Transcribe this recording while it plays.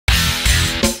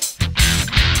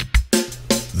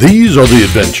These are the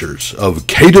adventures of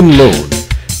Caden Lone,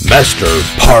 Master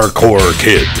Parkour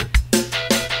Kid.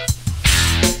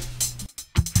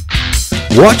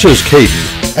 Watch as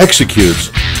Caden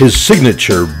executes his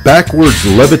signature backwards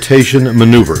levitation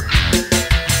maneuver.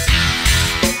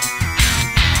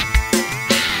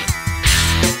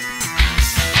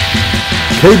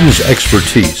 Caden's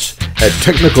expertise at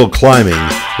technical climbing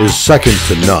is second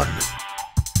to none.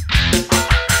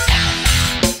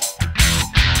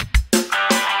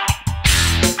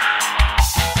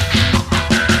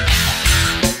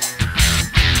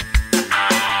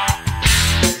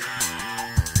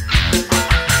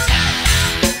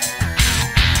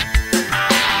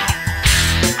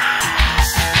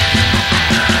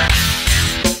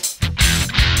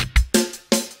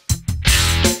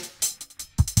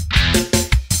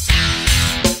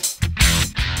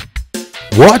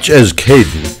 Watch as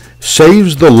Caden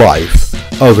saves the life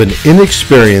of an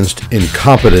inexperienced,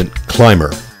 incompetent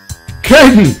climber.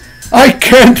 Caden, I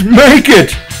can't make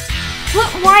it!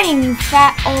 Quit whining, you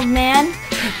fat old man.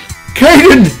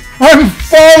 Caden, I'm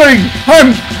falling!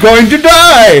 I'm going to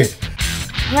die!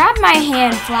 Grab my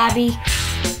hand, Flabby.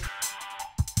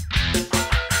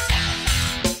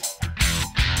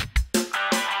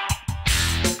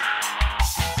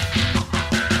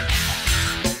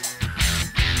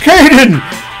 Caden,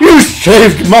 you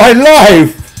saved my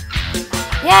life!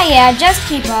 Yeah, just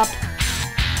keep up.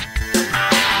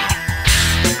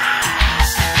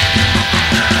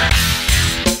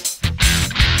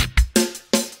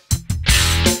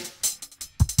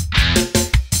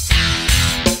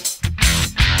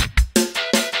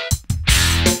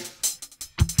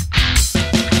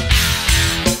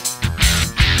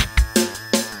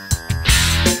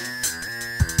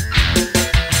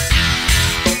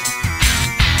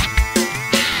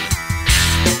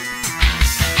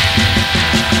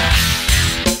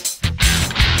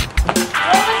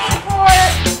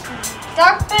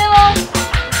 Duckbill,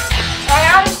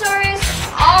 Tyrannosaurus,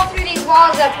 all through these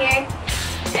walls up here,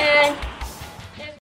 and